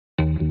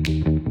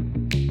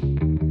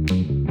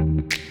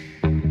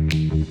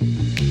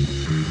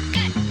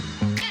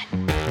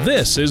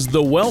This is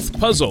The Wealth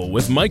Puzzle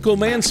with Michael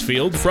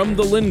Mansfield from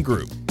the Lynn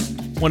Group.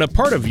 When a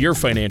part of your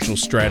financial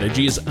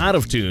strategy is out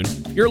of tune,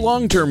 your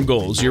long-term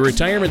goals, your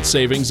retirement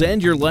savings,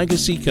 and your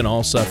legacy can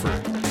all suffer.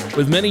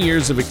 With many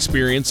years of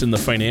experience in the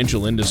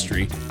financial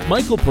industry,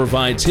 Michael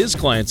provides his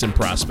clients and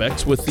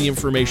prospects with the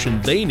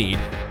information they need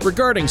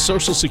regarding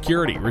Social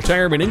Security,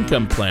 retirement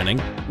income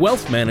planning,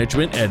 wealth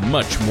management, and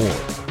much more.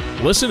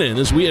 Listen in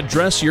as we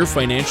address your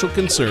financial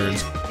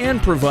concerns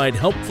and provide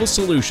helpful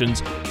solutions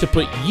to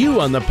put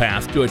you on the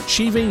path to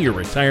achieving your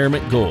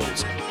retirement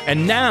goals.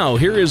 And now,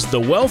 here is The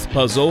Wealth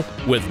Puzzle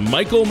with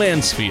Michael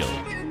Mansfield.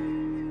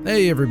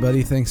 Hey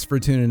everybody, thanks for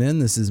tuning in.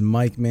 This is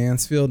Mike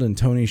Mansfield and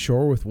Tony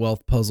Shore with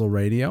Wealth Puzzle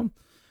Radio.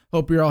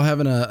 Hope you're all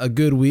having a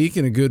good week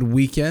and a good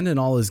weekend and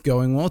all is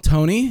going well.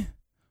 Tony,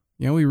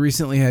 you know, we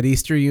recently had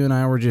Easter. You and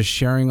I were just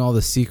sharing all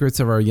the secrets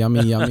of our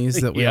yummy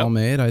yummies that we all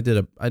made. I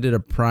did a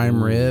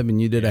prime rib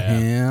and you did a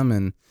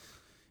ham,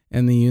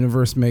 and the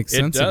universe makes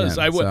sense. It does.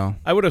 Again,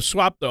 I would have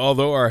swapped,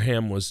 although our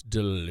ham was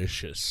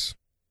delicious.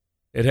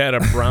 It had a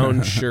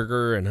brown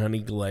sugar and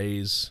honey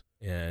glaze,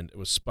 and it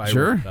was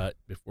spiral cut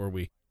before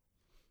we.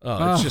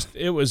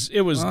 It was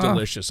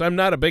delicious. I'm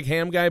not a big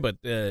ham guy, but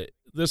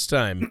this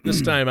time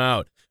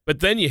out.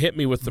 But then you hit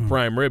me with the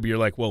prime rib. You're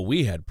like, well,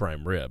 we had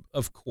prime rib,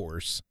 of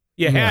course.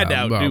 You had to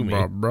outdo me.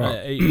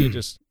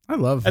 I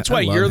love. That's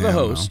why you're the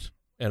host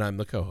though. And I'm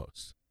the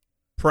co-host.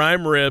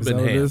 Prime rib and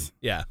ham.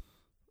 Yeah,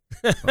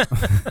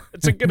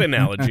 it's a good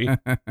analogy.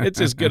 It's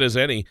as good as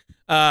any.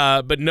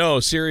 But no,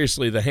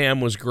 seriously, the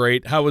ham was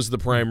great. How was the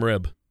prime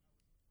rib?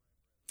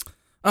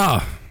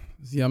 Oh,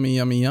 it's yummy,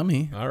 yummy,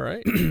 yummy. All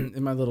right,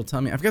 in my little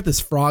tummy. I've got this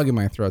frog in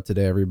my throat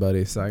today,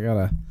 everybody. So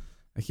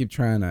I keep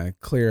trying to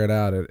clear it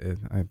out.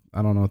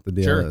 I don't know what the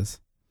deal is.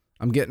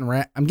 I'm getting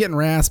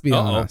raspy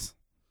on us.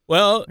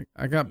 Well,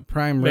 I got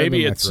prime rib.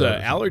 Maybe it's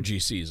allergy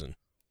season.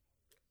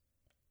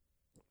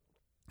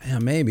 Yeah,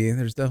 maybe.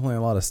 There's definitely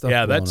a lot of stuff.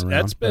 Yeah,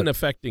 that's been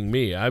affecting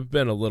me. I've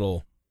been a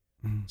little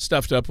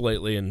stuffed up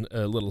lately and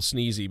a little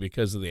sneezy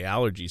because of the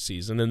allergy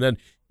season. And then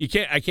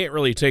I can't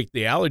really take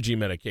the allergy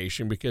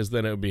medication because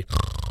then it would be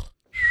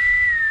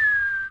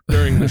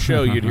during the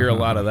show. You'd hear a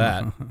lot of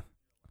that.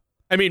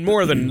 I mean,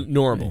 more than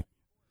normal.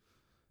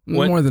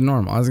 More than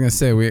normal. I was going to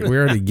say we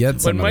already get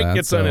some. When Mike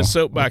gets on his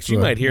soapbox, you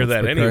might hear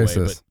that anyway.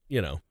 But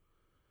you know.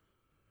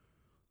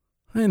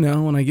 I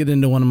know when I get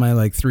into one of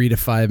my 3 to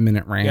 5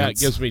 minute rants. Yeah, it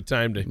gives me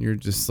time to. You're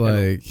just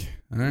like,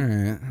 all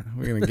right,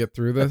 we're going to get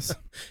through this.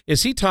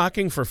 Is he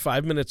talking for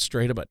 5 minutes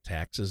straight about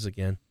taxes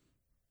again?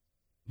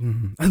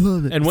 I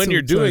love it. And when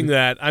you're doing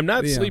that, I'm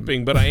not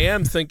sleeping, but I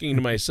am thinking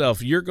to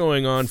myself, you're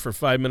going on for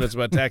 5 minutes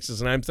about taxes,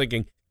 and I'm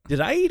thinking,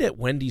 did I eat at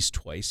Wendy's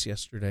twice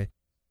yesterday?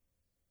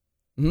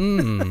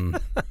 You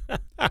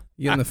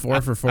getting the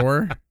 4 for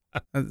 $4?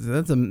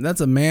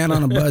 That's a man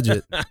on a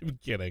budget.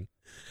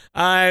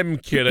 I'm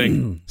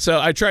kidding. So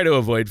I try to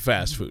avoid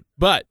fast food.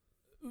 But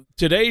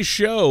today's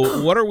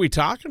show, what are we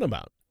talking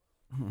about?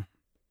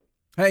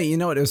 Hey, you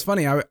know what? It was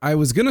funny. I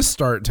was going to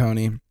start,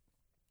 Tony,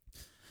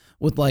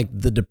 with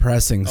the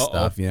depressing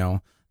stuff. You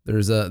know,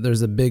 there's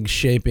a big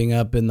shaping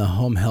up in the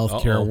home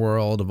health care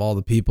world of all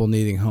the people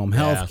needing home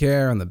health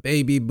care and the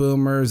baby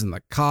boomers and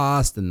the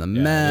cost and the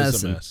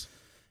mess. And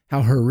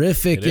how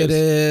horrific it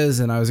is.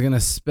 And I was going to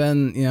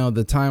spend,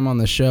 the time on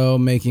the show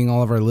making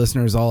all of our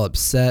listeners all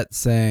upset,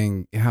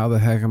 saying, how the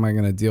heck am I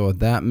going to deal with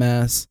that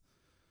mess?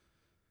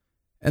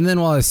 And then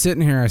while I was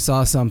sitting here, I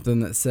saw something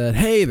that said,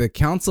 hey, the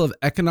Council of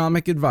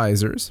Economic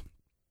Advisors.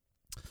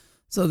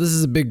 So this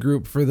is a big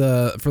group for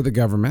the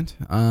government.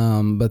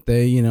 But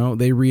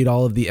they read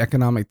all of the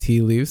economic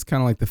tea leaves,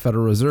 kind of like the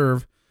Federal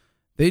Reserve.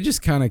 They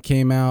just kind of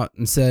came out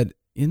and said,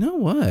 you know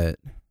what?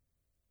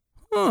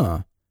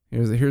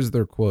 Here's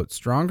their quote.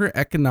 Stronger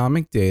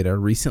economic data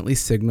recently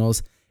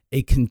signals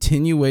a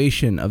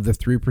continuation of the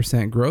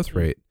 3% growth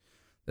rate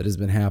that has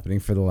been happening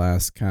for the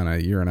last kind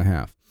of year and a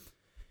half.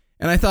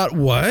 And I thought,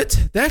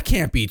 what? That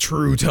can't be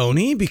true,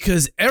 Tony,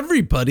 because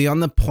everybody on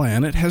the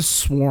planet has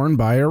sworn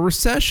by a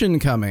recession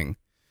coming.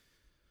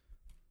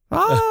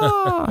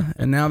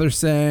 And now they're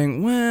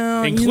saying,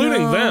 well,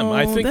 including them.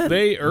 I think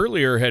they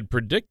earlier had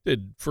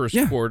predicted first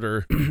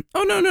quarter.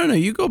 Oh, no.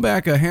 You go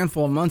back a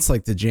handful of months,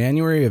 like to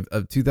January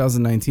of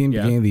 2019,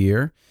 beginning of the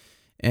year.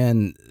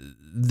 And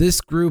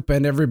this group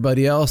and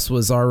everybody else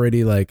was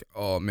already like,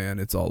 oh, man,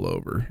 it's all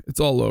over. It's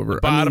all over.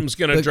 The bottom's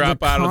going to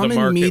drop out of the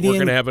market. We're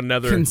going to have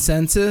another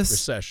consensus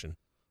recession.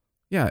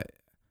 Yeah.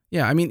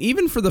 Yeah. I mean,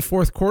 even for the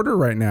fourth quarter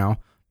right now,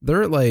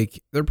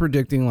 they're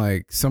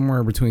predicting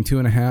somewhere between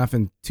 2.5%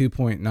 and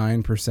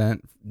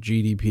 2.9%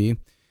 GDP.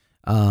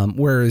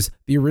 Whereas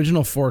the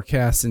original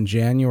forecast in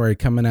January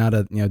coming out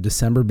of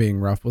December being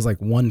rough was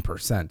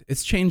 1%.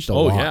 It's changed a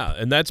lot. Oh yeah,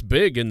 and that's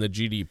big in the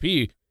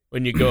GDP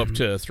when you go up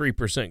to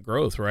 3%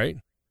 growth, right?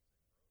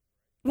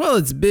 Well,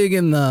 it's big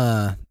in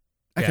the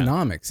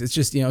economics. It's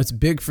just it's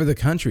big for the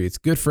country. It's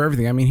good for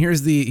everything. I mean,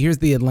 here's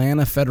the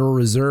Atlanta Federal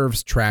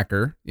Reserve's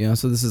tracker.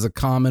 So this is a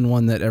common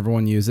one that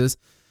everyone uses.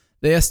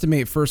 They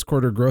estimate first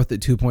quarter growth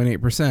at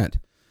 2.8%.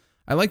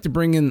 I like to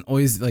bring in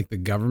always like the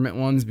government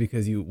ones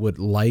because you would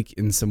like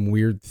in some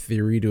weird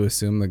theory to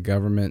assume the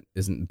government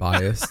isn't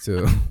biased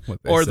to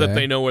what they or say, that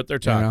they know what they're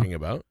talking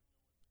about.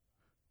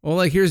 Well,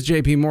 like here's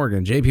JP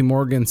Morgan. JP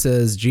Morgan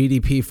says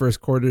GDP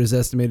first quarter is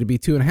estimated to be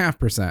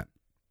 2.5%,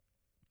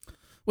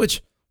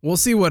 which we'll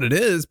see what it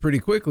is pretty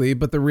quickly.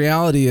 But the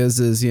reality is,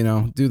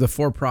 do the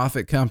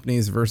for-profit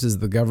companies versus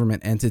the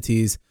government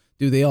entities,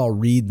 do they all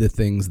read the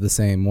things the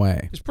same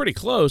way? It's pretty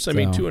close. I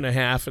mean,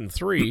 2.5 and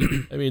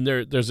 3. I mean,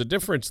 there's a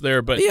difference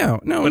there, but it's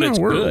good.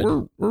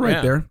 We're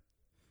right there.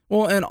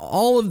 Well, and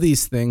all of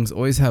these things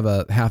always have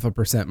a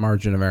 0.5%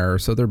 margin of error,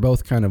 so they're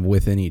both kind of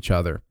within each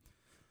other.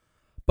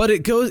 But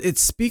it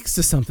speaks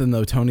to something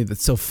though, Tony,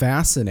 that's so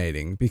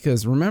fascinating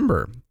because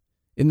remember,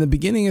 in the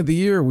beginning of the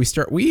year,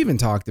 we even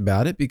talked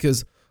about it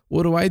because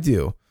what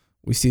do?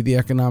 We see the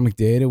economic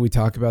data. We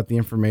talk about the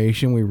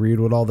information. We read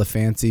what all the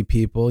fancy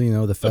people,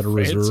 the Federal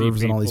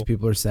Reserves and all these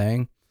people are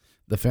saying,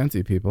 the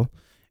fancy people.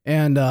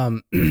 And I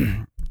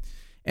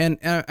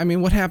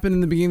mean, what happened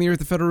in the beginning of the year at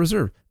the Federal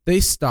Reserve? They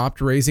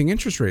stopped raising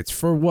interest rates.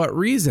 For what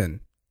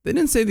reason? They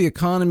didn't say the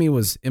economy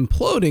was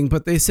imploding,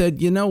 but they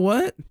said, you know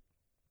what?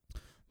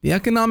 The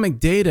economic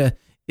data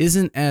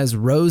isn't as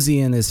rosy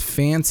and as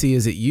fancy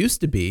as it used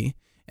to be.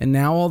 And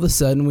now all of a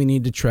sudden we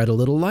need to tread a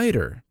little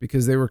lighter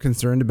because they were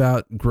concerned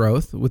about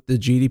growth with the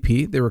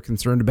GDP. They were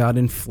concerned about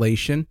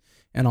inflation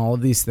and all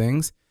of these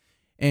things.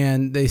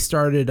 And they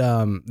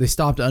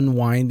stopped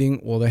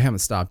unwinding. Well, they haven't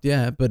stopped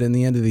yet, but in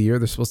the end of the year,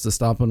 they're supposed to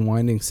stop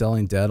unwinding,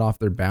 selling debt off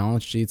their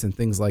balance sheets and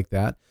things like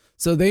that.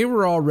 So they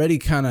were already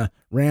kind of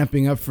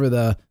ramping up for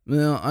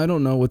I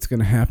don't know what's going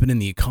to happen in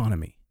the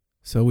economy.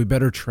 So we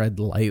better tread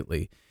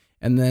lightly.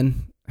 And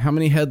then how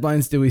many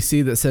headlines do we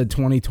see that said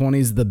 2020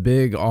 is the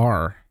big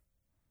R?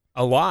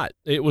 A lot.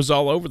 It was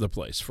all over the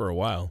place for a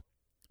while.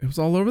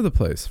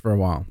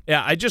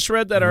 Yeah, I just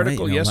read that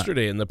article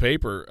yesterday in the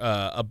paper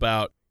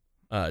about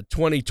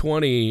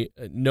 2020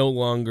 no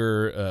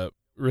longer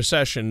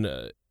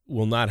recession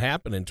will not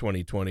happen in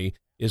 2020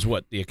 is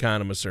what the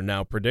economists are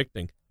now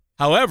predicting.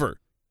 However,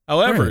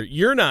 right.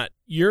 you're not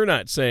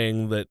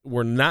saying that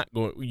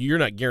you're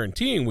not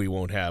guaranteeing we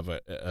won't have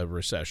a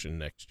recession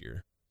next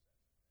year.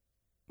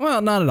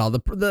 Well, not at all.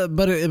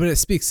 But it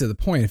speaks to the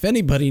point. If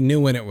anybody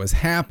knew when it was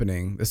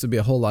happening, this would be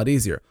a whole lot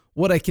easier.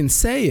 What I can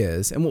say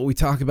is, and what we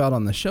talk about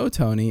on the show,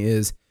 Tony,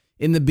 is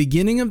in the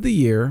beginning of the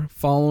year,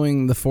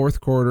 following the fourth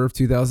quarter of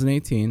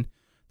 2018,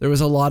 there was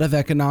a lot of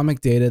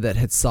economic data that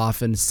had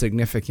softened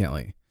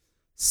significantly.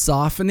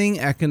 Softening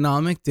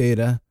economic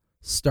data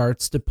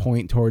starts to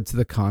point towards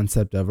the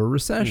concept of a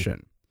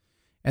recession.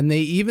 And they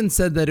even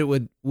said that it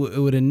would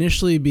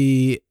initially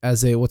be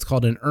as what's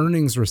called an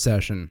earnings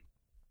recession.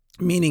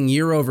 Meaning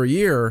year over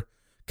year,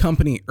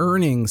 company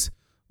earnings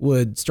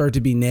would start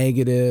to be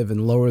negative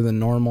and lower than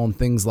normal and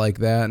things like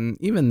that. And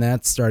even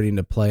that's starting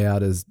to play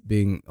out as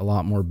being a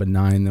lot more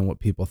benign than what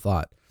people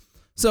thought.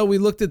 So we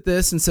looked at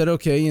this and said,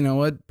 okay, you know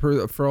what,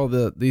 for all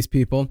these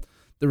people,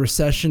 the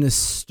recession is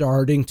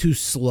starting to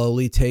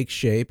slowly take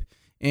shape.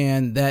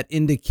 And that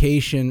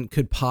indication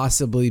could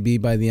possibly be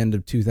by the end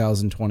of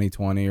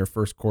 2020 or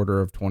first quarter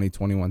of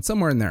 2021,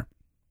 somewhere in there.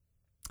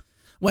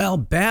 Well,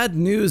 bad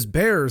news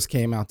bears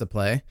came out to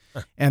play,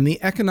 and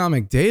the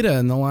economic data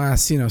in the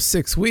last,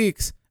 6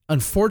 weeks,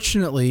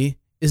 unfortunately,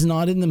 is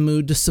not in the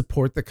mood to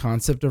support the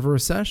concept of a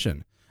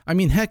recession. I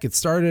mean, heck, it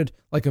started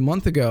like a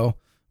month ago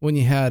when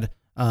you had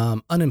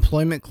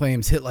unemployment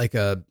claims hit like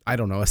a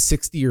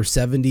 60 or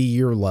 70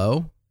 year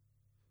low.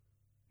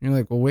 You're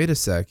like, well, wait a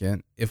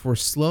second. If we're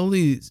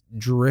slowly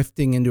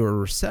drifting into a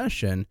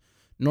recession,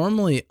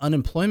 normally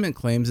unemployment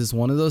claims is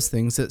one of those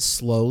things that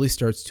slowly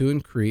starts to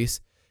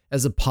increase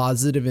as a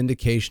positive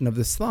indication of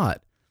this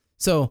thought.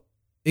 So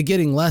it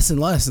getting less and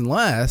less and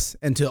less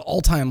and to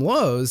all-time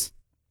lows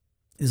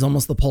is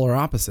almost the polar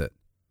opposite.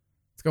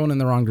 It's going in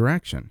the wrong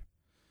direction.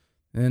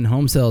 And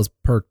home sales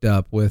perked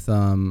up with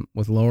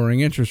lowering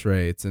interest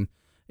rates. And,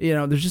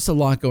 there's just a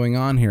lot going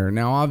on here.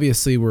 Now,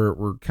 obviously,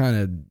 we're kind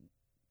of,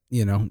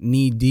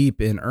 knee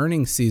deep in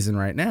earnings season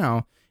right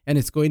now. And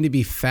it's going to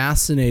be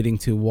fascinating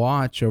to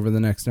watch over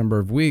the next number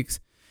of weeks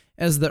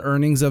as the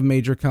earnings of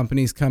major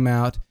companies come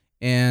out.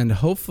 And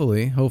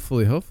hopefully,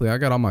 I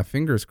got all my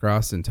fingers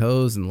crossed and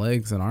toes and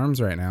legs and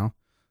arms right now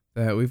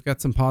that we've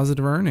got some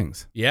positive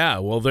earnings. Yeah,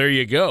 well, there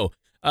you go.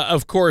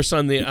 Of course,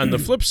 on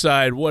the flip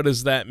side, what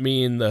does that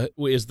mean?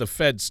 Is the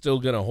Fed still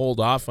going to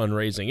hold off on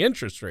raising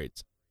interest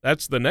rates?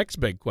 That's the next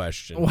big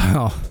question.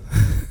 Wow,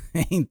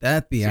 ain't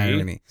that the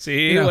irony?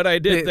 See what I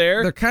did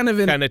there? They're kind of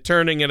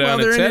turning it on its head. Well,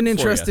 they're in an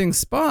interesting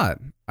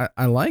spot.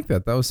 I like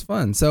that. That was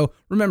fun. So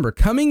remember,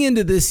 coming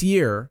into this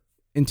year,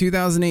 in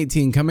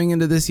 2018,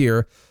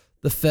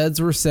 the feds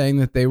were saying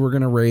that they were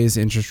going to raise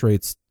interest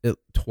rates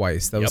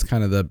twice. That was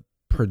kind of the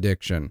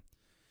prediction.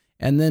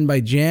 And then by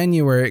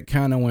January, it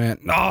kind of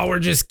went, no, we're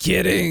just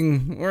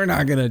kidding. We're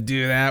not going to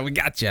do that. We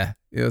got you.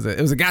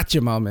 It was a gotcha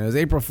moment. It was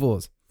April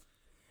Fool's.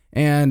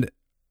 And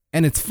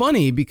it's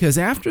funny because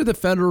after the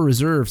Federal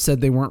Reserve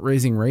said they weren't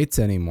raising rates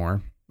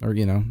anymore, or,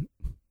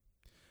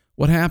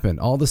 What happened?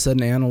 All of a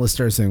sudden, analysts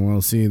started saying,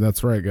 well, see,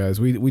 that's right, guys.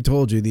 We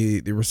told you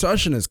the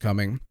recession is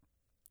coming.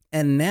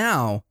 And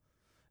now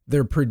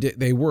they were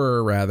predicting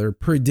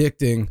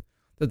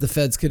that the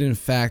Feds could, in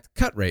fact,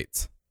 cut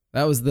rates.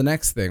 That was the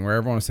next thing where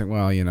everyone was saying,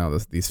 well,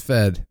 these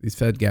Fed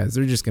guys,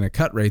 they're just going to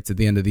cut rates at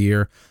the end of the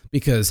year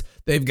because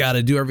they've got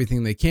to do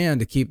everything they can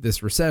to keep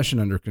this recession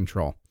under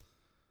control.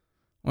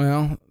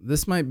 Well,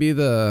 this might be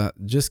the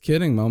just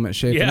kidding moment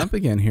shaping up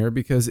again here,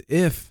 because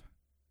if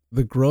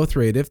the growth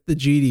rate, if the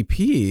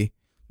GDP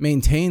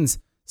maintains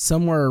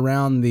somewhere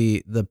around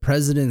the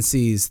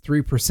presidency's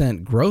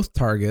 3% growth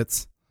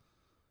targets,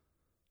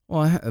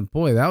 well,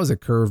 boy, that was a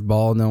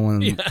curveball no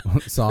one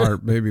saw or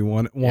maybe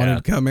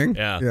wanted coming.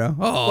 Yeah.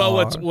 Oh,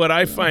 well, what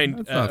I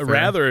find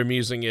rather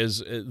amusing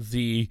is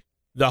the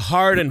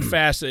hard and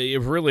fast. It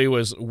really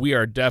was, we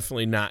are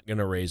definitely not going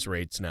to raise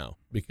rates now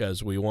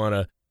because we want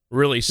to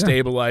really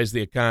stabilize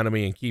the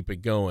economy and keep it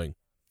going.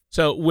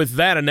 So with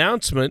that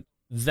announcement,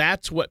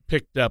 that's what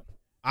picked up,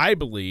 I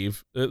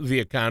believe, the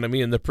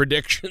economy and the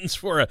predictions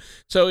for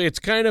so it's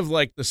kind of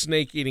like the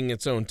snake eating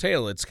its own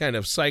tail. It's kind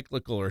of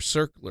cyclical or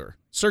circular.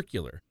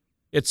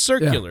 It's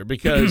circular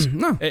because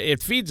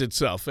it feeds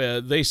itself.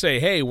 They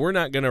say, hey, we're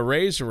not going to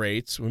raise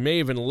rates. We may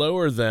even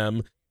lower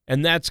them,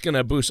 and that's going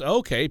to boost.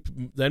 Okay,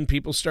 then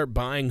people start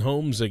buying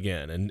homes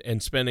again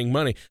and spending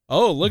money.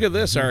 Oh, look at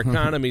this. Our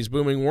economy's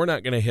booming. We're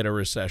not going to hit a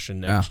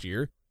recession next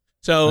year.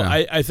 So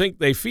I think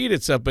they feed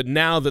itself. But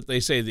now that they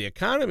say the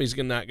economy's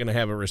not going to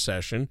have a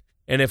recession,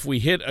 and if we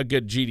hit a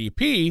good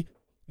GDP,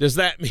 does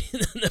that mean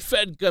the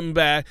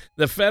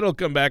Fed will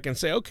come back and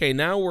say, okay,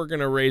 now we're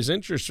going to raise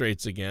interest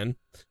rates again,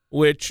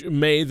 which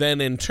may then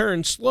in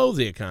turn slow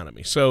the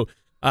economy. So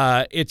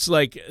it's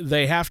like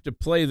they have to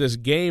play this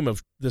game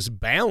of this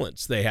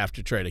balance they have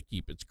to try to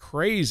keep. It's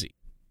crazy.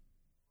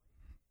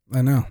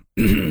 I know.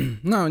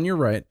 No, and you're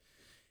right.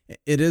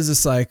 It is a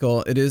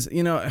cycle. It is,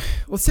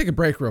 let's take a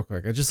break real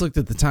quick. I just looked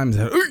at the time.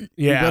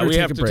 We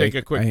have to take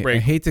a quick break. I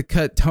hate to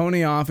cut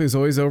Tony off. He's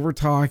always over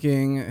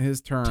talking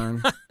his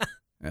turn.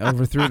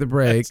 Over through the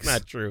breaks. That's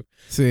not true.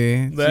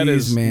 See, that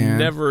is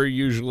never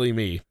usually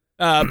me.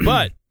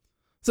 But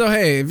so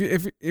hey,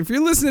 if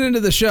you're listening to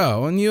the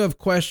show and you have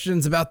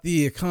questions about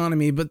the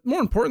economy, but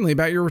more importantly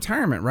about your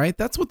retirement, right?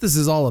 That's what this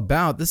is all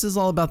about. This is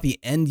all about the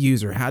end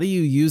user. How do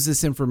you use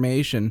this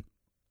information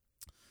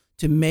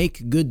to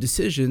make good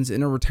decisions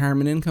in a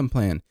retirement income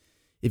plan?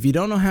 If you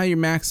don't know how you're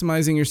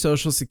maximizing your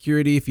Social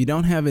Security, if you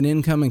don't have an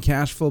income and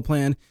cash flow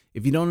plan,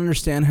 if you don't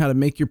understand how to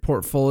make your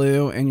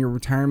portfolio and your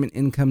retirement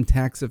income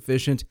tax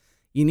efficient,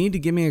 you need to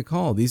give me a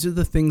call. These are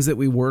the things that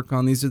we work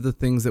on. These are the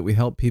things that we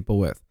help people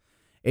with.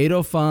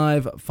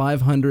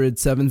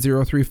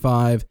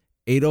 805-500-7035,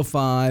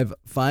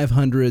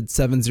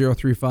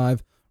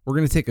 805-500-7035. We're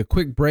going to take a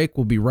quick break.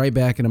 We'll be right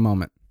back in a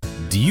moment.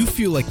 Do you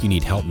feel like you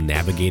need help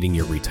navigating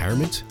your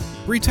retirement?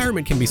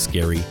 Retirement can be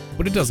scary,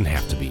 but it doesn't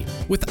have to be.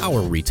 With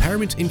our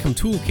Retirement Income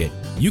Toolkit,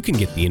 you can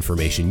get the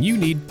information you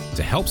need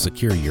to help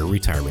secure your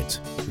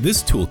retirement.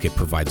 This toolkit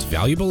provides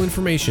valuable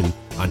information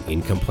on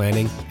income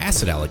planning,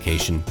 asset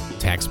allocation,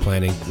 tax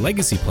planning,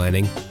 legacy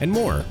planning, and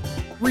more.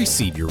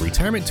 Receive your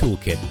Retirement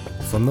Toolkit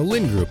from the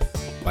Lynn Group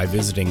by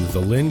visiting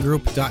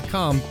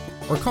thelyngroup.com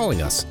or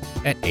calling us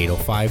at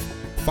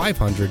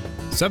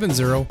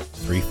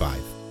 805-500-7035.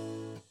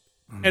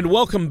 And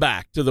welcome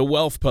back to The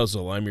Wealth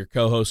Puzzle. I'm your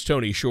co-host,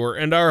 Tony Shore,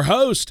 and our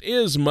host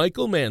is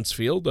Michael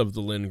Mansfield of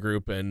the Lynn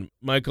Group. And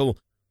Michael,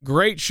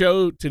 great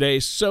show today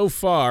so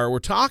far. We're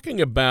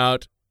talking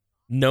about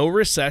no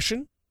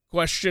recession, ?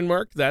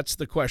 That's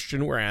the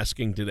question we're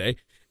asking today.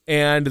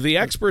 And the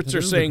experts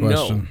are saying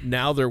no.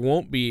 Now there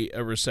won't be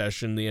a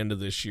recession the end of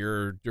this year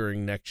or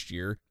during next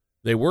year.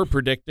 They were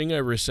predicting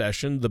a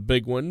recession, the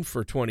big one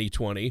for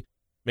 2020,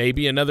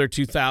 maybe another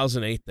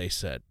 2008, they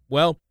said.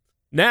 Well,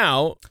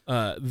 now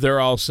they're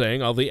all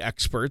saying, all the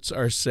experts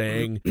are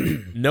saying,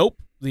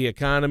 nope, the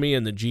economy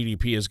and the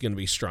GDP is going to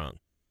be strong.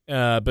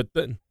 But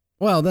then,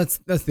 well, that's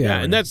the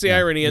irony. And that's the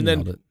irony. And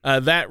then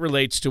that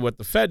relates to what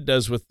the Fed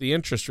does with the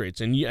interest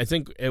rates. And I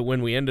think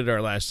when we ended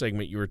our last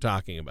segment, you were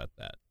talking about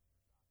that.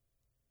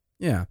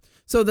 Yeah.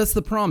 So that's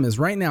the problem is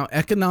right now,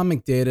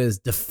 economic data is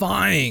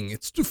defying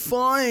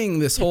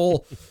this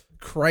whole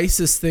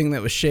crisis thing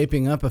that was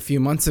shaping up a few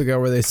months ago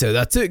where they said,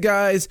 that's it,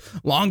 guys.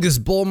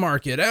 Longest bull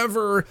market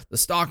ever. The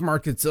stock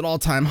market's at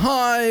all-time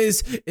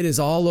highs. It is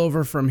all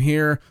over from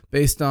here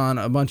based on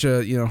a bunch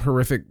of,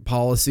 horrific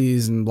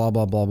policies and blah,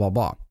 blah, blah, blah,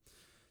 blah.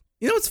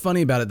 You know what's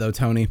funny about it, though,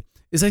 Tony,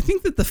 is I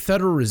think that the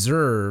Federal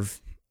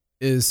Reserve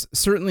is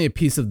certainly a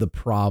piece of the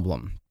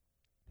problem.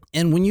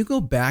 And when you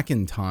go back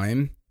in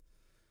time,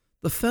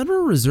 the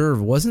Federal Reserve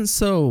wasn't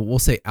so, we'll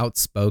say,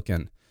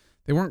 outspoken.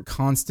 They weren't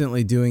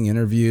constantly doing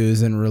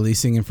interviews and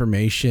releasing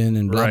information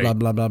and blah, blah,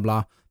 blah, blah,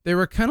 blah. They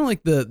were kind of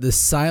like the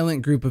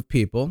silent group of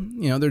people.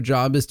 Their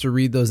job is to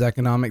read those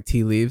economic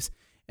tea leaves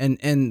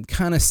and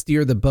kind of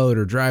steer the boat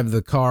or drive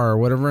the car or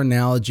whatever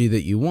analogy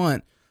that you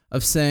want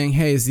of saying,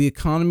 hey, is the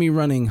economy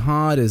running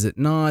hot? Is it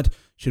not?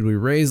 Should we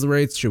raise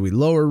rates? Should we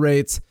lower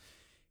rates?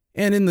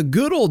 And in the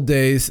good old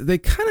days, they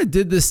kind of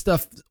did this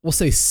stuff, we'll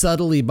say,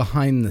 subtly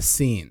behind the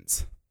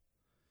scenes.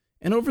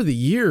 And over the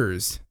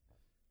years,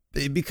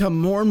 they become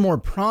more and more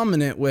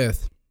prominent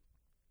with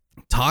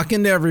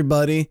talking to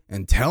everybody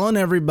and telling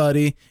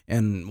everybody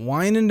and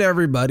whining to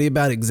everybody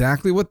about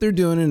exactly what they're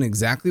doing and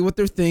exactly what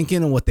they're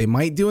thinking and what they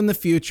might do in the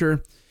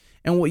future.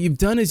 And what you've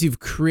done is you've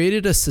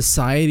created a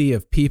society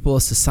of people,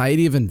 a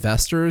society of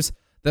investors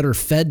that are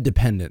Fed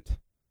dependent.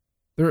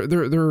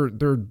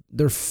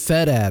 They're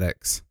Fed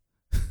addicts.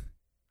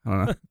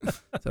 I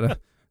don't know.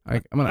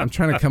 I'm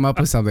trying to come up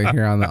with something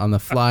here on the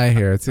fly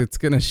here. It's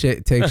gonna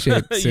take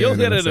shape soon. You'll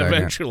get it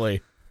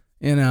eventually.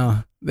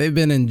 They've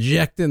been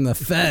injecting the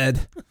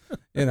Fed,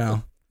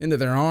 into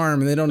their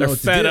arm, and they don't know what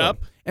to do. They're fed up,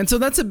 and so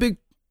that's a big.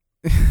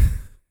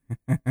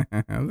 That's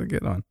a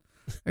good one.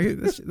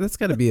 That's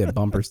got to be a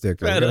bumper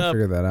sticker. We got to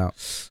figure that out.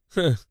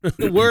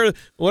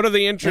 What are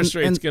the interest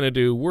rates going to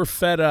do? We're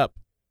fed up.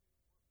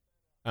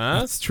 Huh?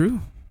 That's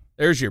true.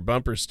 There's your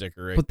bumper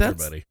sticker right there,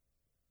 buddy.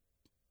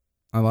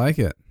 I like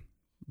it.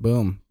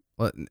 Boom.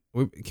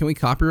 Can we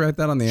copyright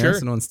that on the air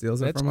so no one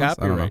steals it from us? That's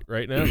copyright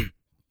right now.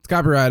 It's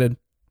copyrighted.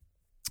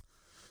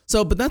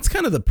 So, but that's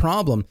kind of the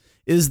problem,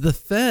 is the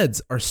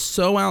feds are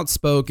so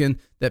outspoken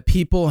that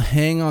people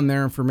hang on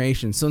their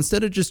information. So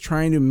instead of just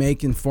trying to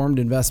make informed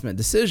investment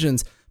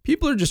decisions,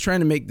 people are just trying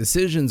to make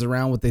decisions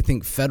around what they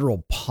think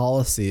federal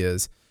policy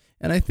is.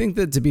 And I think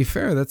that, to be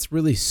fair, that's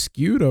really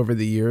skewed over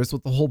the years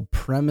with the whole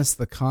premise,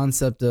 the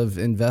concept of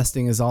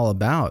investing is all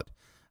about.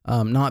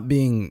 Not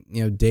being,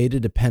 data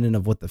dependent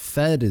of what the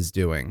Fed is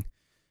doing.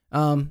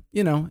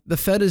 The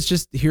Fed is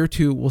just here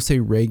to, we'll say,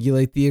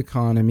 regulate the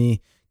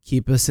economy,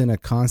 keep us in a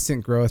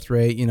constant growth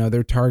rate.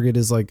 Their target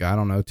is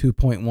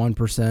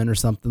 2.1% or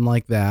something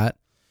like that.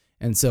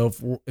 And so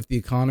if the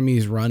economy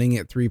is running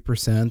at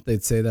 3%,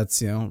 they'd say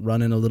that's,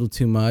 running a little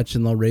too much,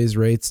 and they'll raise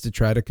rates to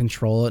try to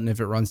control it. And if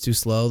it runs too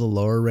slow, they'll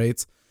lower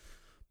rates.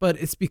 But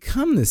it's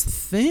become this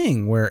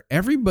thing where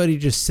everybody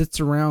just sits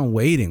around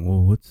waiting.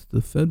 Well, what's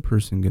the Fed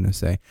person going to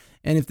say?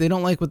 And if they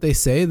don't like what they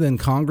say, then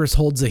Congress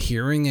holds a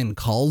hearing and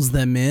calls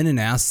them in and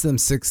asks them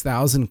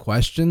 6,000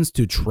 questions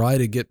to try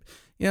to get,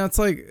 it's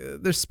like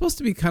they're supposed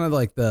to be kind of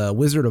like the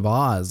Wizard of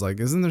Oz. Like,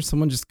 isn't there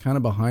someone just kind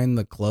of behind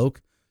the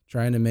cloak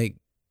trying to make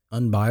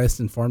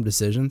unbiased, informed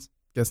decisions?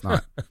 Guess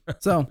not.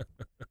 So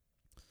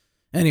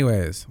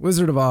anyways,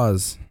 Wizard of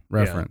Oz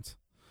reference.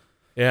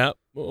 Yeah.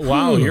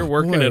 Wow, you're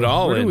working it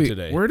all in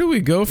today. Where do we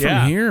go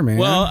from here, man?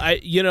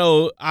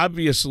 Well,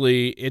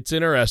 obviously it's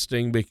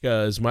interesting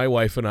because my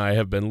wife and I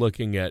have been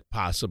looking at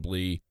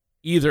possibly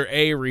either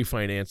A,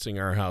 refinancing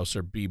our house,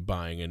 or B,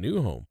 buying a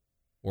new home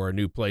or a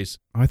new place.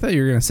 I thought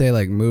you were going to say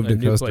move to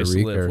Costa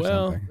Rica or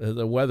something. Well,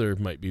 the weather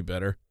might be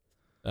better.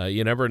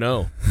 You never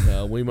know.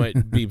 We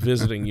might be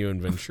visiting you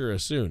in Ventura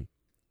soon.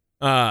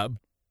 But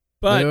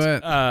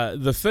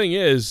the thing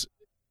is,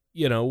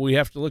 we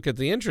have to look at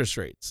the interest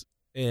rates.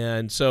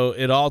 And so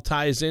it all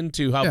ties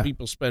into how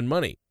people spend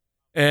money.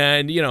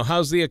 And,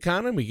 how's the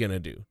economy going to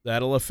do?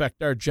 That'll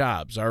affect our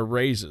jobs, our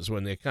raises.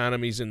 When the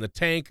economy's in the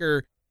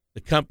tanker,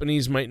 the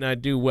companies might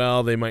not do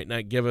well. They might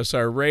not give us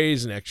our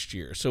raise next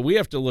year. So we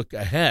have to look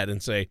ahead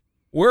and say,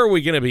 where are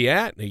we going to be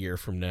at in a year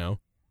from now?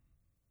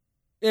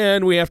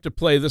 And we have to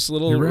play this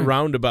little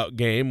roundabout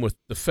game with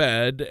the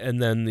Fed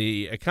and then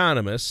the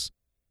economists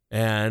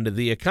and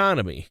the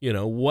economy.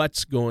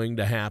 What's going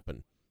to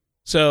happen?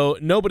 So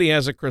nobody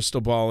has a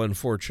crystal ball,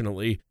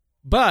 unfortunately,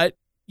 but,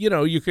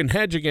 you can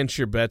hedge against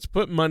your bets,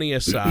 put money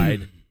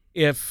aside.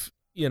 If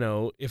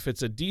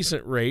it's a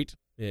decent rate,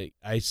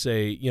 I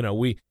say,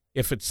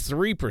 if it's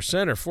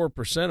 3% or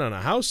 4% on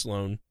a house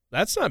loan,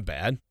 that's not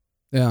bad.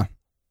 Yeah.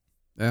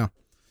 Yeah.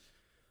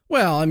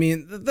 Well, I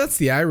mean, that's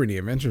the irony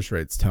of interest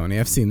rates, Tony.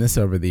 I've seen this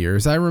over the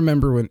years. I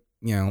remember when,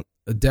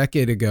 a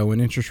decade ago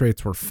when interest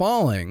rates were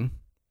falling,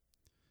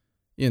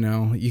 you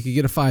could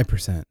get a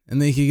 5%, and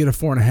then you could get a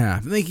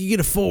 4.5%, and then you could get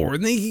a 4%,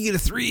 and then you could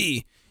get a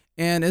 3%.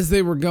 And as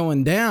they were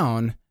going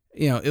down,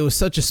 it was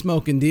such a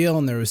smoking deal,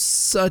 and there was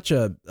such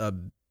a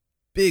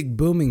big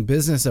booming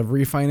business of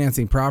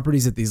refinancing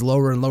properties at these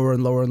lower and lower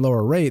and lower and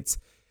lower rates.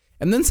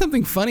 And then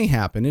something funny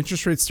happened.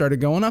 Interest rates started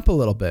going up a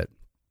little bit.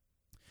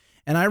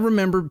 And I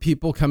remember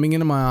people coming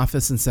into my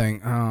office and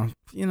saying, I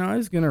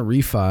was going to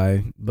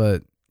refi,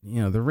 but,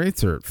 the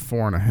rates are at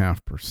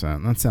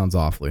 4.5%. That sounds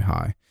awfully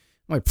high.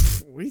 I'm like,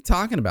 what are you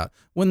talking about?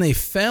 When they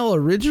fell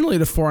originally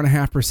to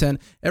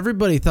 4.5%,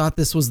 everybody thought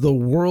this was the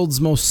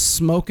world's most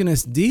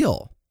smokingest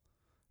deal.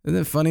 Isn't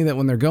it funny that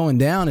when they're going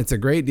down, it's a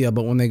great deal,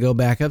 but when they go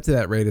back up to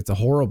that rate, it's a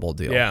horrible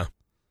deal? Yeah,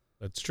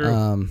 that's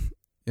true.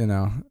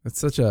 It's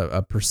such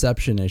a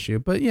perception issue.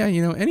 But yeah,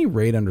 any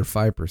rate under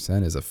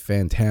 5% is a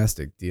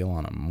fantastic deal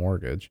on a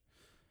mortgage.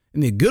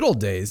 In the good old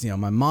days,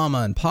 my mama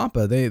and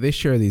papa, they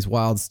share these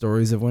wild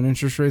stories of when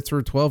interest rates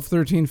were 12,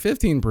 13,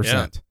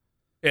 15%.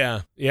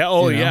 Yeah.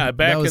 Oh, yeah.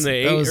 Back in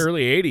the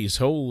early 80s.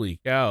 Holy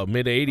cow.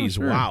 Mid 80s. Oh,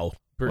 sure. Wow.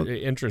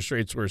 Interest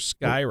rates were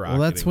skyrocketing. Well,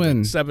 that's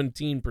when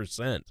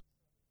 17%.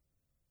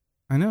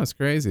 I know, it's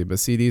crazy, but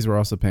CDs were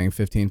also paying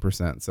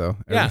 15%. So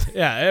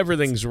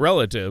everything's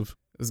relative.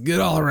 It's good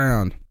all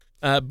around.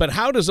 But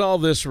how does all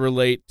this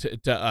relate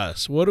to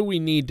us? What do we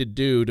need to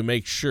do to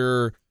make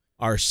sure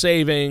our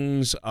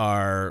savings,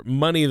 our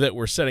money that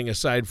we're setting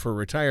aside for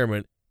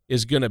retirement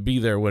is going to be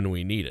there when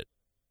we need it.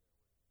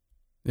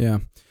 Yeah.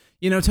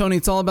 You know, Tony,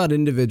 it's all about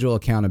individual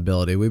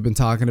accountability. We've been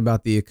talking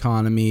about the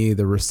economy,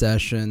 the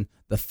recession,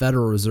 the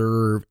Federal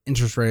Reserve,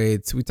 interest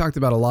rates. We talked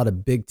about a lot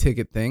of big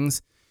ticket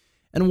things.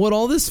 And what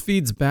all this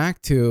feeds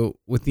back to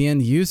with the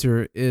end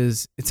user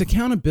is it's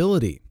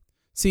accountability.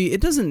 See,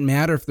 it doesn't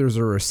matter if there's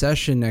a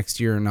recession next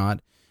year or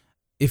not,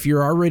 if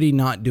you're already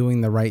not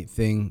doing the right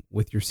thing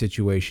with your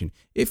situation.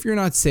 If you're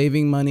not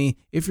saving money,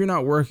 if you're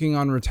not working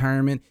on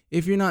retirement,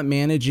 if you're not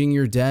managing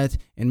your debt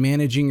and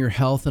managing your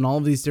health and all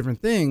of these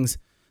different things,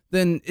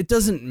 then it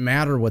doesn't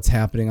matter what's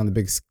happening on the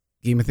big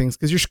scheme of things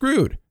because you're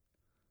screwed.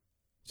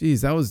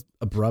 Geez, that was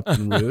abrupt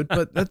and rude,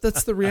 but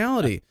that's the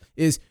reality.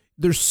 Is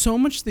there's so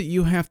much that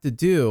you have to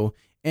do,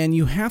 and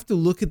you have to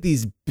look at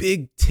these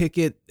big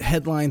ticket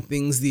headline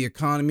things, the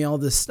economy, all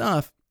this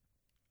stuff,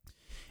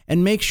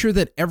 and make sure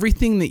that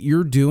everything that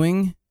you're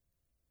doing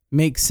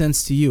makes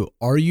sense to you.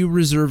 Are you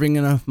reserving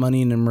enough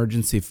money in an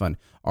emergency fund?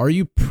 Are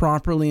you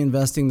properly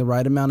investing the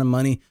right amount of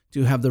money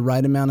to have the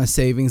right amount of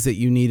savings that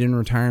you need in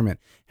retirement?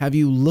 Have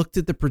you looked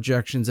at the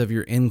projections of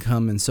your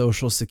income and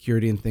Social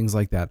Security and things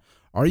like that?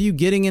 Are you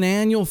getting an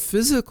annual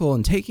physical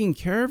and taking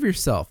care of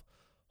yourself?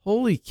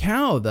 Holy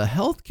cow, the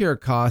healthcare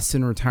costs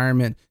in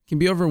retirement can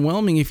be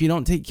overwhelming if you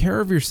don't take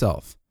care of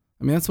yourself.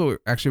 I mean, that's what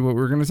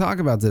we're going to talk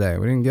about today.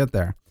 We didn't get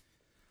there.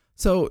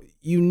 So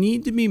you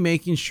need to be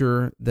making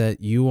sure that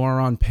you are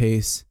on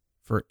pace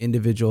for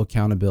individual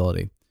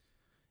accountability.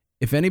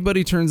 If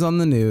anybody turns on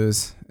the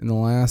news in the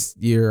last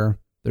year,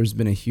 there's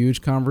been a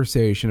huge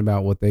conversation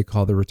about what they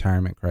call the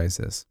retirement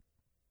crisis.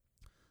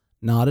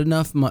 Not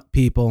enough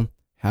people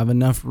have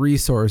enough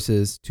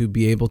resources to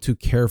be able to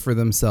care for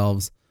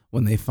themselves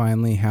when they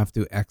finally have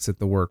to exit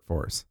the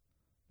workforce.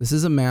 This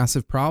is a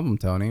massive problem,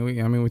 Tony.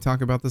 We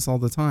talk about this all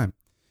the time.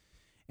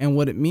 And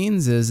what it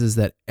means is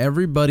that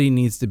everybody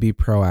needs to be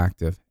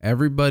proactive.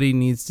 Everybody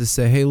needs to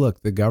say, hey,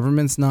 look, the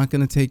government's not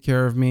going to take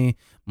care of me.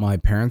 My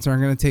parents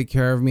aren't going to take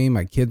care of me.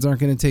 My kids aren't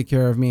going to take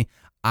care of me.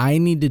 I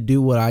need to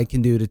do what I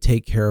can do to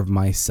take care of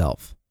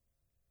myself.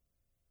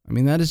 I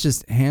mean, that is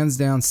just hands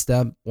down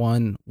step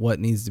one, what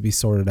needs to be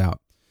sorted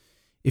out.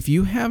 If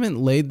you haven't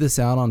laid this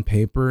out on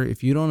paper,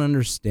 if you don't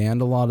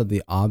understand a lot of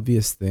the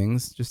obvious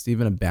things, just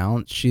even a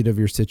balance sheet of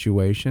your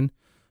situation.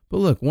 But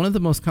look, one of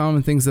the most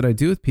common things that I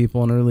do with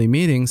people in early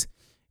meetings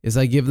is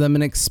I give them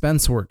an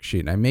expense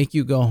worksheet. I make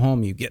you go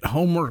home. You get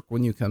homework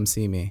when you come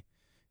see me.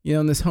 You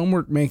know, and this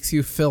homework makes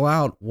you fill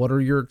out what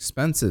are your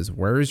expenses?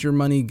 Where is your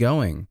money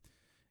going?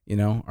 You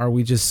know, are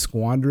we just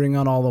squandering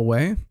it all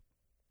away?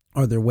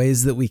 Are there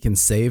ways that we can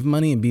save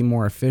money and be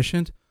more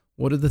efficient?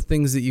 What are the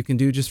things that you can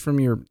do just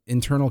from your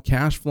internal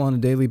cash flow on a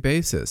daily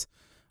basis?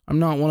 I'm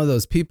not one of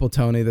those people,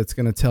 Tony, that's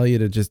going to tell you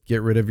to just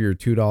get rid of your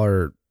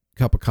 $2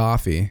 cup of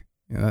coffee.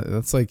 You know,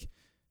 that's like,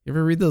 you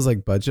ever read those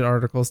like budget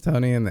articles,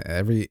 Tony? And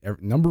every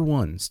number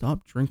one,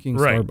 stop drinking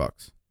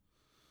Starbucks.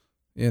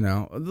 You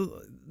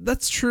know,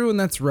 that's true and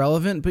that's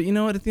relevant. But you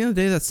know what? At the end of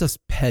the day, that's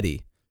just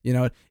petty. You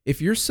know,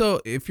 if you're so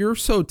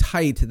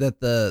tight that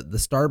the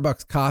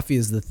Starbucks coffee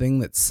is the thing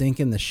that's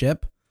sinking the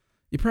ship,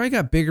 you probably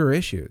got bigger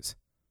issues.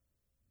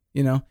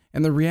 You know,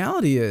 and the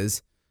reality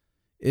is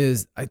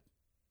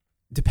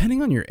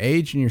depending on your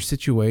age and your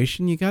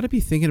situation, you got to be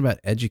thinking about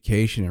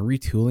education and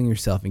retooling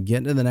yourself and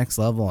getting to the next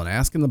level and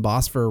asking the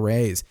boss for a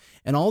raise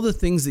and all the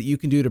things that you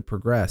can do to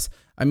progress.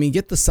 I mean,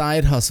 get the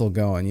side hustle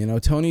going. You know,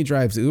 Tony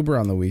drives Uber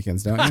on the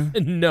weekends, don't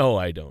you? No,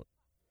 I don't.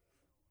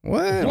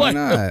 What? Why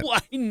not? Why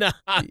not?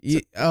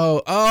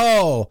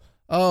 Oh,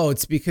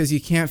 it's because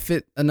you can't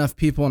fit enough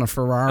people in a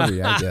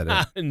Ferrari. I get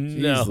it.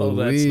 No, Jeez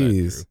that's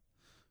not true.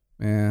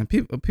 Man,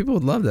 people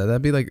would love that.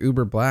 That'd be like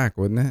Uber Black,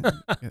 wouldn't it?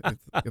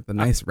 Get the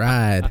nice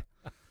ride.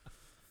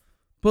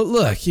 But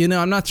look, you know,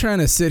 I'm not trying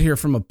to sit here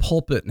from a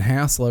pulpit and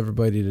hassle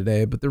everybody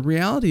today, but the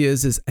reality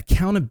is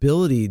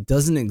accountability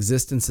doesn't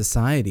exist in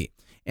society.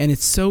 And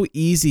it's so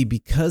easy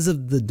because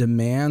of the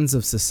demands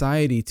of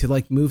society to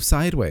like move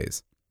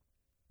sideways.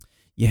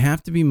 You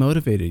have to be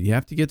motivated. You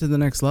have to get to the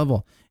next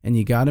level, and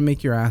you got to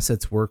make your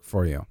assets work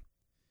for you.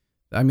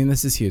 I mean,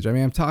 this is huge. I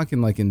mean, I'm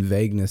talking like in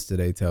vagueness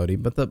today, Tony,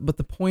 but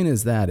the point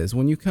is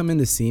when you come in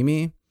to see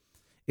me,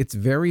 it's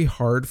very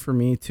hard for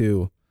me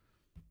to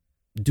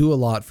do a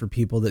lot for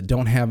people that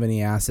don't have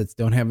any assets,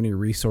 don't have any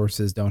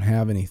resources, don't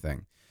have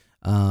anything.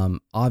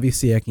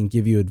 Obviously, I can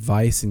give you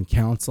advice and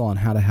counsel on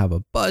how to have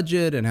a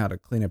budget and how to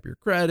clean up your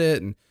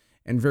credit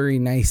and very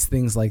nice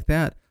things like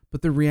that.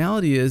 But the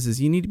reality is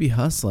you need to be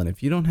hustling.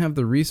 If you don't have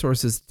the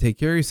resources to take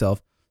care of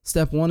yourself,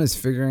 step one is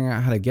figuring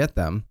out how to get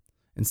them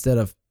instead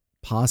of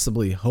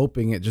possibly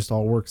hoping it just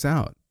all works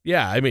out.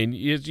 Yeah, I mean,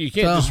 you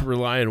can't just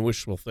rely on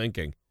wishful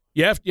thinking.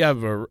 You have to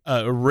have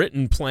a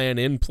written plan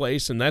in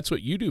place, and that's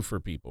what you do for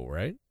people,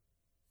 right?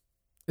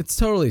 It's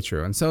totally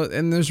true.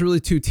 And there's really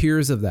two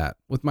tiers of that.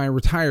 With my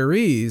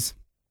retirees,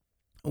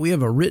 we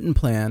have a written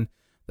plan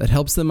that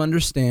helps them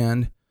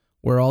understand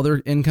where all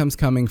their income's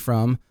coming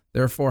from,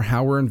 therefore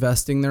how we're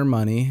investing their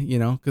money, you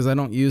know, because I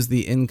don't use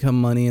the income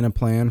money in a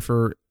plan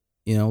for,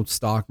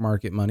 stock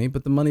market money,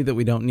 but the money that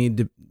we don't need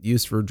to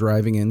use for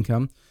driving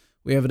income,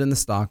 we have it in the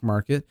stock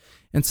market.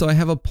 And so I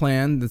have a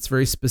plan that's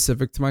very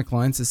specific to my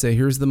clients to say,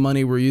 here's the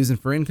money we're using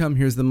for income.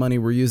 Here's the money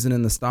we're using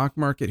in the stock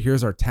market.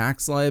 Here's our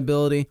tax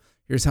liability.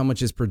 Here's how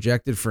much is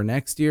projected for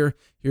next year.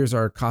 Here's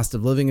our cost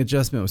of living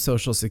adjustment with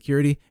Social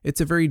Security. It's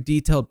a very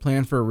detailed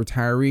plan for a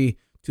retiree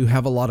to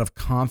have a lot of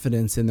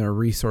confidence in their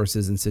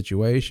resources and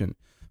situation.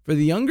 For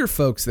the younger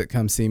folks that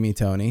come see me,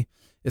 Tony,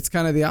 it's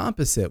kind of the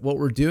opposite. What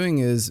we're doing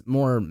is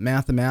more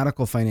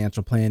mathematical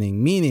financial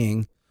planning,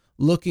 meaning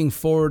looking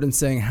forward and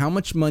saying, how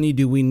much money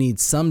do we need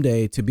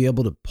someday to be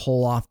able to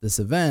pull off this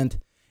event?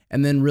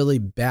 And then really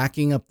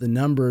backing up the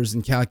numbers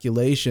and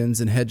calculations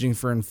and hedging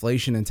for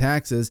inflation and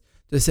taxes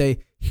to say,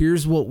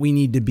 here's what we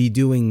need to be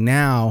doing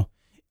now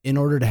in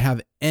order to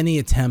have any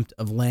attempt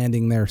of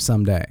landing there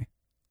someday.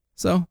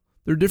 So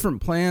there are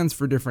different plans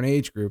for different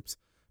age groups,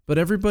 but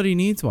everybody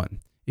needs one.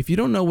 If you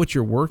don't know what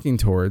you're working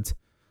towards,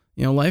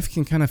 life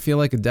can kind of feel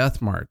like a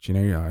death march.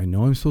 I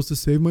know I'm supposed to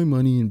save my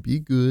money and be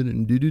good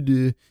and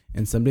do,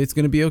 and someday it's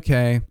going to be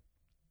okay.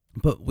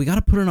 But we got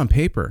to put it on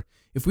paper.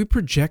 If we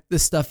project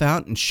this stuff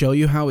out and show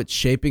you how it's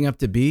shaping up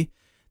to be,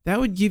 that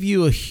would give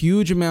you a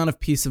huge amount of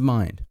peace of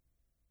mind.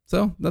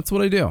 So that's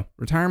what I do.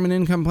 Retirement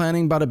income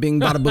planning, bada bing,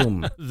 bada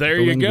boom. There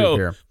you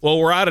go. Well,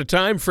 we're out of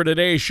time for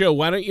today's show.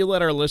 Why don't you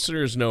let our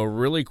listeners know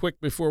really quick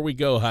before we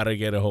go how to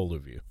get a hold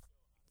of you?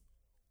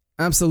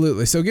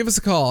 Absolutely. So give us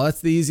a call.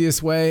 That's the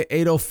easiest way.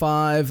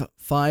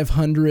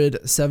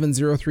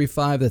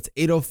 805-500-7035. That's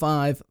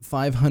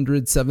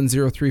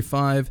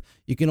 805-500-7035.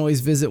 You can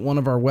always visit one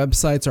of our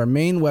websites. Our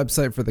main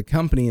website for the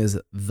company is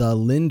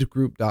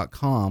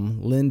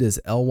thelindgroup.com. Lind is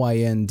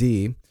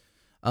L-Y-N-D.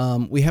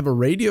 We have a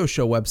radio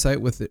show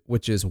website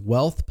which is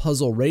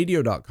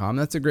wealthpuzzleradio.com.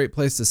 That's a great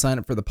place to sign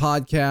up for the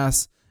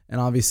podcast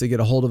and obviously get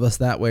a hold of us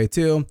that way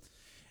too.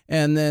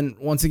 And then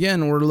once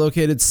again, we're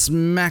located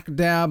smack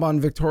dab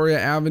on Victoria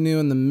Avenue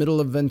in the middle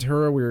of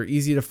Ventura. We're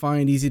easy to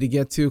find, easy to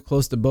get to,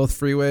 close to both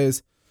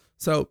freeways.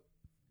 So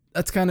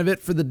that's kind of it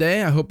for the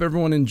day. I hope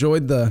everyone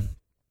enjoyed the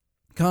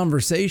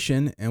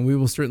conversation, and we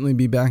will certainly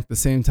be back the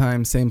same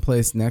time, same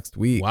place next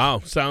week.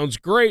 Wow, sounds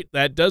great.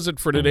 That does it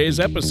for today's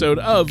episode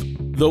of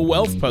The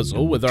Wealth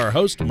Puzzle with our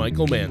host,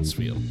 Michael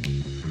Mansfield.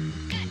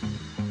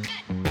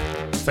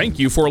 Thank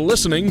you for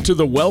listening to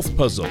The Wealth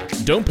Puzzle.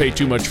 Don't pay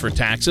too much for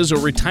taxes or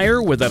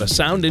retire without a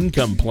sound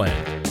income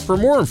plan. For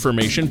more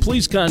information,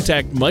 please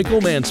contact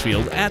Michael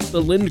Mansfield at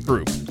the Lind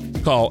Group.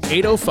 Call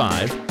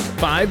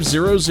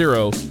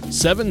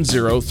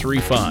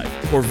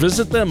 805-500-7035 or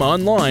visit them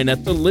online at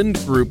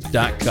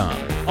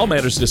thelindgroup.com. All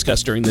matters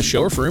discussed during this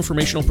show are for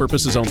informational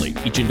purposes only.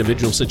 Each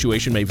individual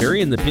situation may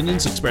vary, and the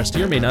opinions expressed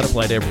here may not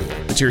apply to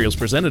everyone. Materials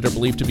presented are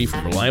believed to be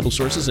from reliable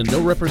sources, and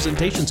no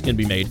representations can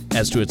be made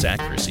as to its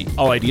accuracy.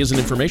 All ideas and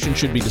information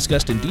should be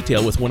discussed in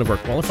detail with one of our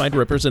qualified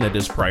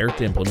representatives prior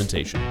to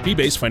implementation.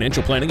 Fee-based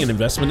financial planning and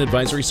investment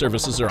advisory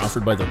services are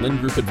offered by the Lind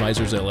Group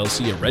Advisors,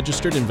 LLC, a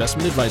registered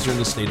investment advisor in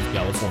the state of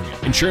California.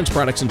 Insurance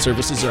products and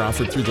services are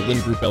offered through the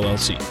Lind Group,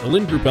 LLC. The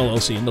Lind Group,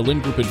 LLC, and the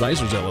Lind Group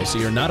Advisors,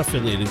 LLC are not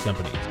affiliated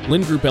companies.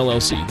 Lind Group,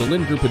 LLC, the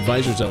Lind Group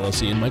Advisors,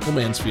 LLC, and Michael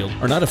Mansfield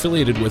are not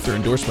affiliated with or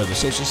endorsed by the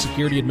Social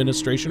Security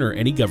Administration or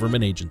any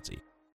government agency.